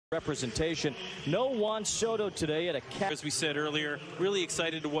representation. No Juan Soto today at a cap. As we said earlier, really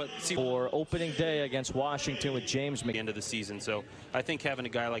excited to see for opening day against Washington with James McCann. End of the season. So I think having a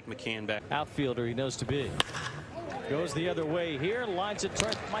guy like McCann back. Outfielder he knows to be. Goes the other way here, lines it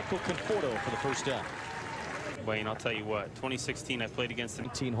toward Michael Conforto for the first down. Wayne, I'll tell you what, 2016 I played against him.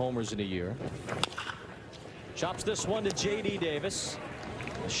 18 homers in a year. Chops this one to J.D. Davis.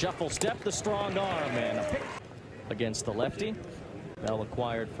 Shuffle step, the strong arm, and a pick against the lefty. Bell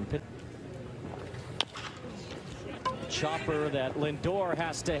acquired from Pitt. Chopper that Lindor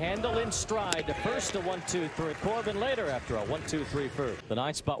has to handle in stride. The first, a 1-2-3. Corbin later after a 1-2-3 first. The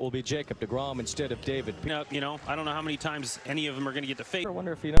ninth spot will be Jacob deGrom instead of David. You know, I don't know how many times any of them are going to get to face. I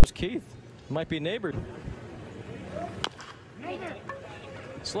wonder if he knows Keith. Might be neighbor.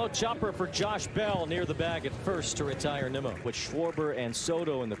 Slow chopper for Josh Bell near the bag at first to retire Nimmo. With Schwarber and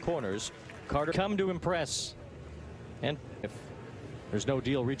Soto in the corners. Carter come to impress. And if there's no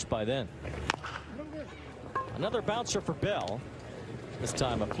deal reached by then. Another bouncer for Bell. This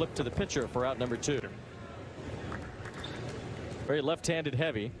time a flip to the pitcher for out number 2. Very left-handed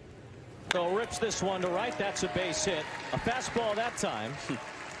heavy. So rips this one to right. That's a base hit. A fastball that time.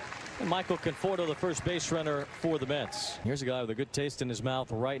 And Michael Conforto, the first base runner for the Mets. Here's a guy with a good taste in his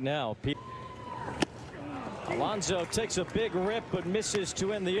mouth right now. Alonso takes a big rip but misses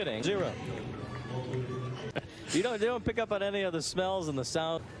to end the inning. 0. You don't pick up on any of the smells and the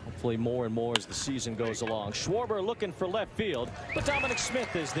sound. Hopefully more and more as the season goes along. Schwarber looking for left field, but Dominic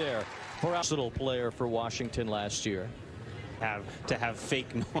Smith is there for a versatile player for Washington last year. To have fake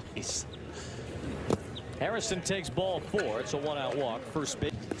noise. Harrison takes ball 4. It's a 1-out walk. First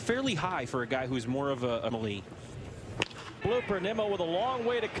base. Fairly high for a guy who's more of a Emily. Blooper. Nimmo with a long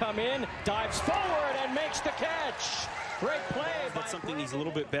way to come in. Dives forward and makes the catch. Great play. That's something he's a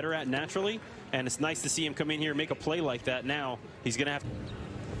little bit better at naturally, and it's nice to see him come in here and make a play like that. Now he's going to have.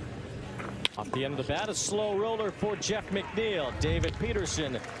 Off the end of the bat, a slow roller for Jeff McNeil. David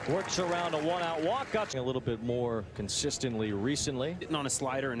Peterson works around a 1-out walk. Got a little bit more consistently recently. Hitting on a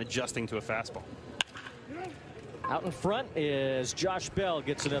slider and adjusting to a fastball. Out in front is Josh Bell.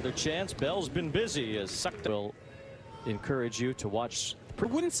 Gets another chance. Bell's been busy as Sucked will encourage you to watch. I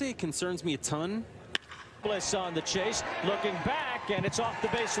wouldn't say it concerns me a ton. Bliss on the chase, looking back, and it's off the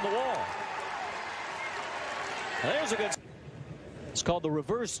base of the wall. There's a good. It's called the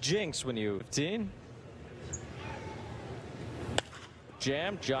reverse jinx when you 15.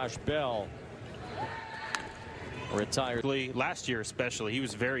 Jam. Josh Bell retired. Last year especially, he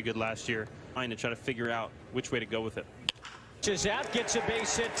was very good last year. Trying to try to figure out which way to go with it. Out, gets a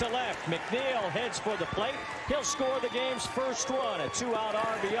base hit to left. McNeil heads for the plate. He'll score the game's first run, a 2-out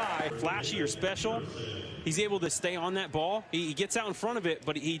RBI. Flashy or special. He's able to stay on that ball. He gets out in front of it,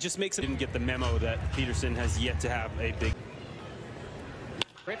 but he just makes it. Didn't get the memo that Peterson has yet to have a big.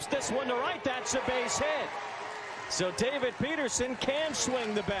 Rips this one to right. That's a base hit. So David Peterson can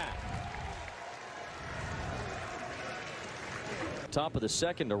swing the bat. Top of the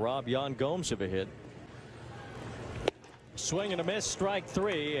second to rob Yan Gomes of a hit. Swing and a miss, strike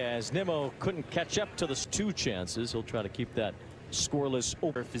 3 as Nimmo couldn't catch up to the 2 chances. He'll try to keep that scoreless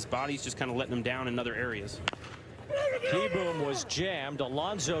over. If his body's just kind of letting him down in other areas. Keyboom was jammed.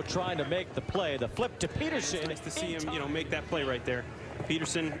 Alonso trying to make the play. The flip to Peterson. It's nice to see him, make that play right there.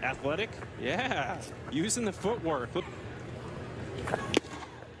 Peterson, athletic. Yeah, using the footwork.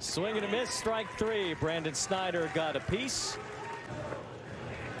 Swing and a miss, strike 3. Brandon Snyder got a piece.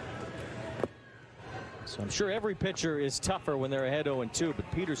 So I'm sure every pitcher is tougher when they're ahead 0-2,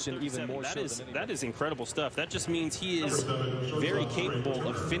 but Peterson even more so. That is incredible stuff. That just means he is very capable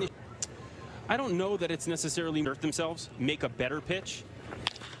of finishing. I don't know that it's necessarily hurt themselves, make a better pitch.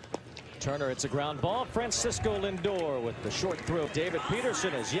 Turner, it's a ground ball. Francisco Lindor with the short throw. David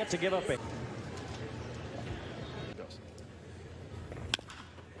Peterson has yet to give up a.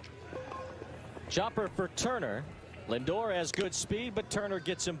 Chopper for Turner. Lindor has good speed, but Turner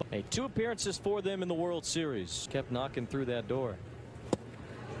gets him. 2 appearances for them in the World Series. Kept knocking through that door.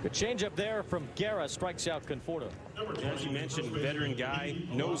 Good changeup there from Guerra. Strikes out Conforto. As you mentioned, veteran guy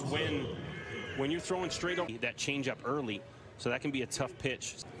knows when you're throwing straight up that changeup early, so that can be a tough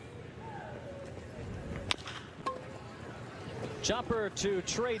pitch. Chopper to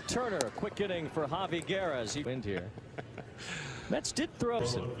Trey Turner. Quick inning for Javi Guerra as he went here. Mets did throw.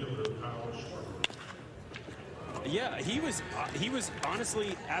 Yeah, he was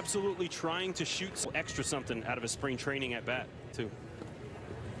honestly absolutely trying to shoot extra something out of his spring training at bat too.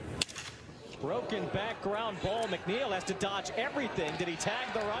 Broken background ball. McNeil has to dodge everything. Did he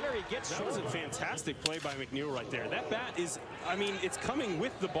tag the runner? He gets that was a fantastic play by McNeil right there. That bat is, I mean, it's coming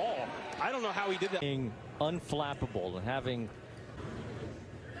with the ball. I don't know how he did that. Being unflappable and having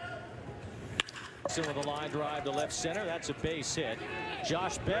With a line drive to left center. That's a base hit.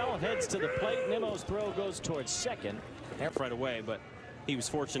 Josh Bell heads to the plate. Nimmo's throw goes towards second. Right away, but he was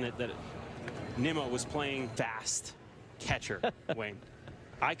fortunate that Nimmo was playing fast catcher. Wayne,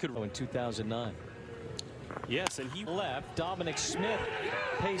 I could. In 2009. Yes, and he left. Dominic Smith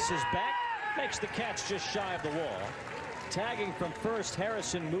paces back, makes the catch just shy of the wall. Tagging from first,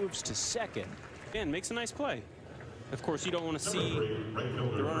 Harrison moves to second. and makes a nice play. Of course, you don't want to see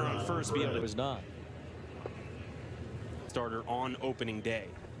the runner on first be able to. It was not. Starter on opening day.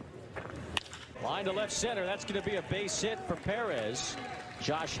 Line to left center. That's going to be a base hit for Perez.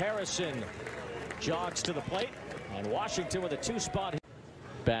 Josh Harrison jogs to the plate, and Washington with a two-spot hit.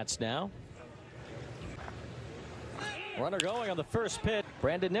 Bats now. Runner going on the first pitch.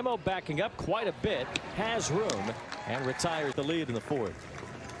 Brandon Nimmo backing up quite a bit, has room, and retires the lead in the fourth.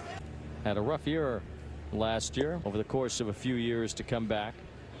 Had a rough year last year, over the course of a few years to come back.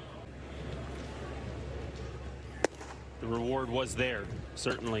 The reward was there,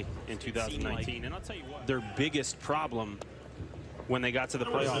 certainly, in 2019. And I'll tell you what, their biggest problem when they got to the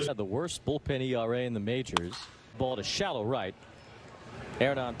playoffs. Had the worst bullpen ERA in the majors. Ball to shallow right.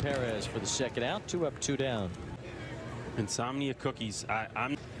 Hernan Perez for the second out. 2 up, 2 down. Insomnia cookies.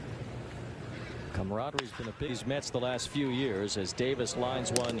 Camaraderie's been a big Mets the last few years as Davis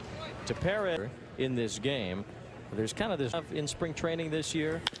lines one to Perez in this game. There's kind of this in spring training this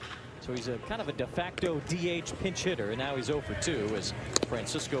year. So he's a kind of a de facto DH pinch hitter, and now he's 0 for 2 as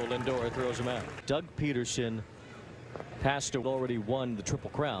Francisco Lindor throws him out. Doug Peterson passed already won the Triple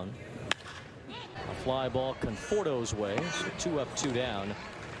Crown. A fly ball Conforto's way, so 2 up, 2 down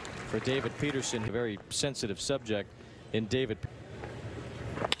for David Peterson. A very sensitive subject in David.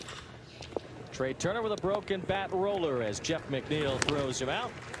 Trey Turner with a broken bat roller as Jeff McNeil throws him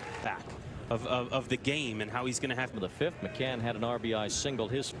out. Back of the game and how he's going to have the fifth. McCann had an RBI single.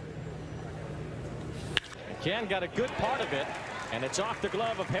 His McCann got a good part of it, and it's off the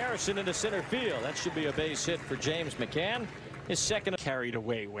glove of Harrison into center field. That should be a base hit for James McCann. His second. Carried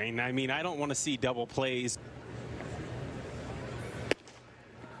away, Wayne. I mean, I don't want to see double plays.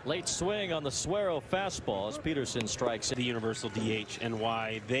 Late swing on the Suero fastball as Peterson strikes The universal DH and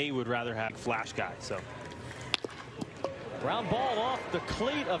why they would rather have flash guy. So ground ball off the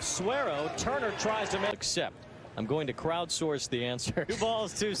cleat of Suero. Turner tries to accept. I'm going to crowdsource the answer. 2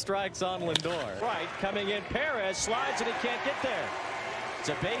 balls, 2 strikes on Lindor. Right, coming in, Perez slides and he can't get there. It's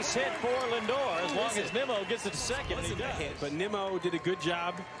a base hit for Lindor as long as Nimmo gets it to second. And he does. But Nimmo did a good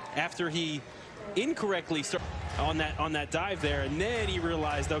job after he incorrectly started on that dive there, and then he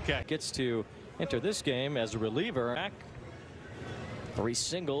realized, okay, gets to enter this game as a reliever. Back 3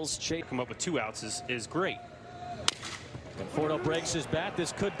 singles. Chase come up with 2 outs is great. Conforto breaks his bat.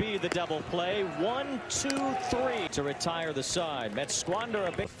 This could be the double play. 1, 2, 3 to retire the side. Mets squander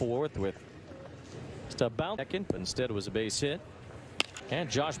a big fourth with just a bounce second, but instead it was a base hit. And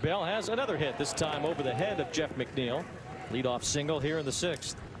Josh Bell has another hit, this time over the head of Jeff McNeil. Leadoff single here in the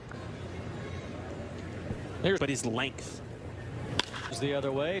 6th. But his length is the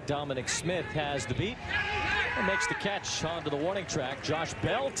other way. Dominic Smith has the beat and makes the catch onto the warning track. Josh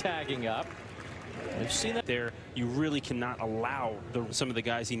Bell tagging up. We've seen that there. You really cannot allow some of the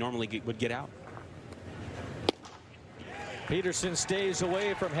guys he normally would get out. Peterson stays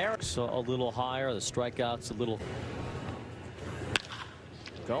away from Harris. So a little higher. The strikeouts a little.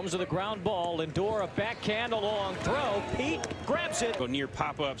 Comes to the ground ball. Lindor a backhand, a long throw. Pete grabs it. Go near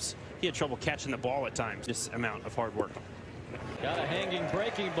pop-ups. He had trouble catching the ball at times. This amount of hard work. Got a hanging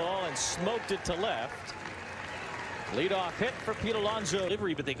breaking ball and smoked it to left. Leadoff hit for Pete Alonso.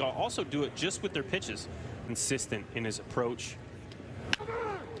 Delivery, but they also do it just with their pitches. Consistent in his approach.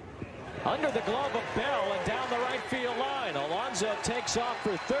 Under the glove of Bell and down the right field line. Alonso takes off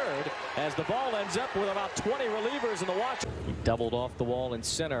for third as the ball ends up with about 20 relievers in the watch. He doubled off the wall in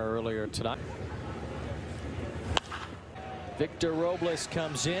center earlier tonight. Victor Robles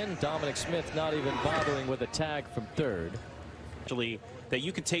comes in. Dominic Smith not even bothering with a tag from third. Actually, that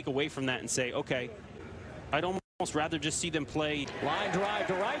you could take away from that and say, okay, I'd almost rather just see them play. Line drive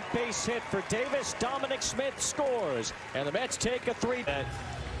to right, base hit for Davis. Dominic Smith scores, and the Mets take a 3.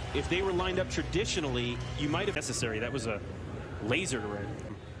 If they were lined up traditionally, you might have necessary. That was a laser to it.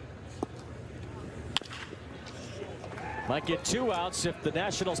 Might get 2 outs if the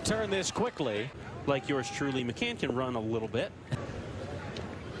Nationals turn this quickly. Like yours truly, McCann can run a little bit.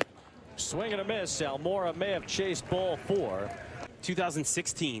 Swing and a miss. Almora may have chased ball 4.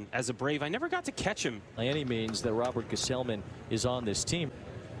 2016 as a Brave, I never got to catch him. By any means that Robert Gesellman is on this team.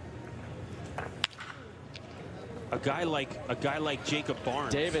 A guy like Jacob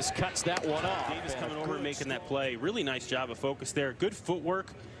Barnes. Davis cuts that one off. Davis coming over and making that play. Really nice job of focus there. Good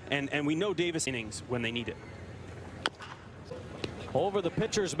footwork And we know Davis innings when they need it. Over the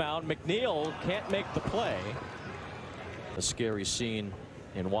pitcher's mound, McNeil can't make the play. A scary scene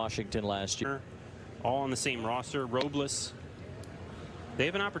in Washington last year. All on the same roster. Robles. They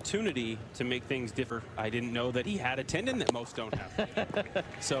have an opportunity to make things differ. I didn't know that he had a tendon that most don't have.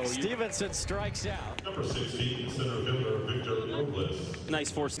 So Stevenson strikes out. Number 16, center fielder Victor Robles. Nice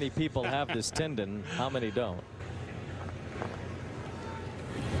force. Many people have this tendon. How many don't?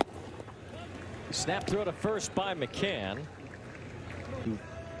 Snap throw to first by McCann. You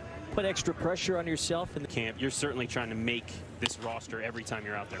put extra pressure on yourself in the camp. You're certainly trying to make this roster every time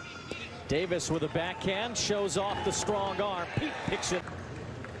you're out there. Davis with a backhand shows off the strong arm. Pete picks it.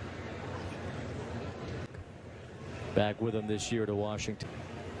 Back with him this year to Washington.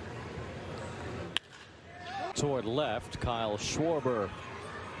 Toward left, Kyle Schwarber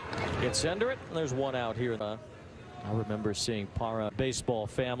gets under it. And there's one out here. I remember seeing Para baseball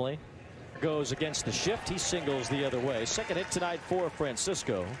family. Goes against the shift. He singles the other way. Second hit tonight for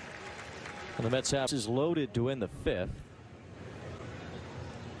Francisco. And the Mets have is loaded to win the fifth.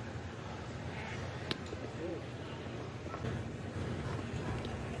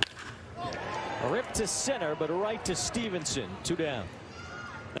 A rip to center, but right to Stevenson. 2 down.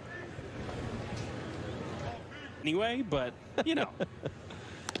 Anyway, but you know.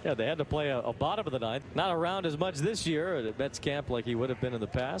 Yeah, they had to play a bottom of the ninth. Not around as much this year at Mets camp like he would have been in the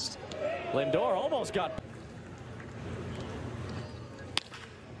past. Lindor almost got.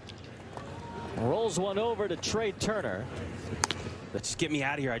 Rolls one over to Trey Turner. Let's get me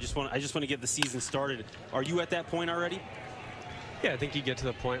out of here. I just want to get the season started. Are you at that point already? Yeah, I think you get to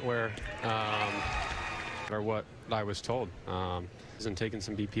the point where, or what I was told. Hasn't taken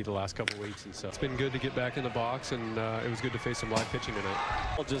some BP the last couple of weeks, and so it's been good to get back in the box, and it was good to face some live pitching tonight.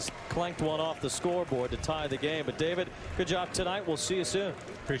 Just clanked one off the scoreboard to tie the game. But David, good job tonight. We'll see you soon.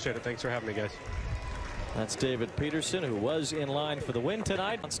 Appreciate it. Thanks for having me, guys. That's David Peterson, who was in line for the win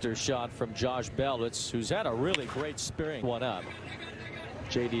tonight. Monster shot from Josh Bell, who's had a really great spring one up.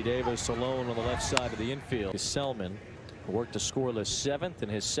 J.D. Davis alone on the left side of the infield. Selman worked a scoreless seventh in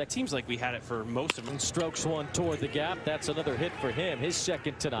his second. Seems like we had it for most of them. Strokes one toward the gap. That's another hit for him. His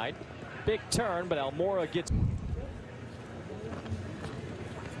second tonight. Big turn, but Almora gets.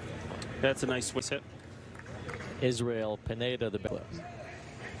 That's a nice Swiss hit. Israel Pineda the best.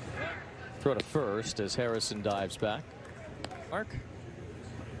 Throw to first as Harrison dives back. Mark.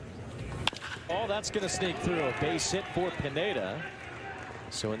 Oh, that's going to sneak through. A base hit for Pineda.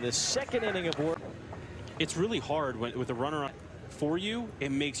 So in this second inning of work. It's really hard with a runner on for you.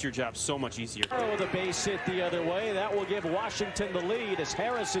 It makes your job so much easier. Oh, the base hit the other way. That will give Washington the lead as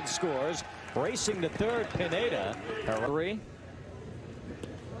Harrison scores. Racing to third, Pineda. Hurry.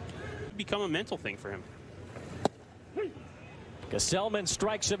 Become a mental thing for him. Gesellman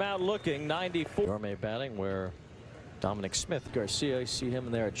strikes him out looking. 94. Guillorme batting where Dominic Smith. Garcia, see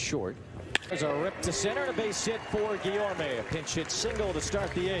him there at short. There's a rip to center and a base hit for Guillorme. A pinch hit single to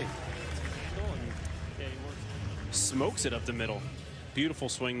start the eighth. Smokes it up the middle. Beautiful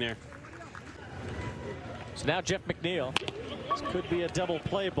swing there. So now Jeff McNeil. This could be a double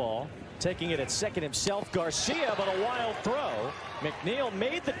play ball. Taking it at second himself. Garcia, but a wild throw. McNeil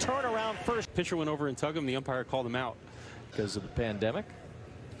made the turnaround first. Pitcher went over and tugged him. The umpire called him out. Because of the pandemic.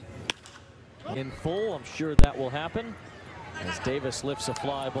 In full, I'm sure that will happen. As Davis lifts a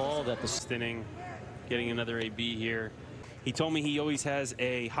fly ball that the inning, getting another AB here. He told me he always has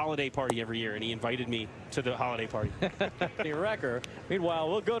a holiday party every year, and he invited me to the holiday party. Wrecker. Meanwhile,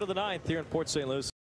 we'll go to the ninth here in Port St. Lucie.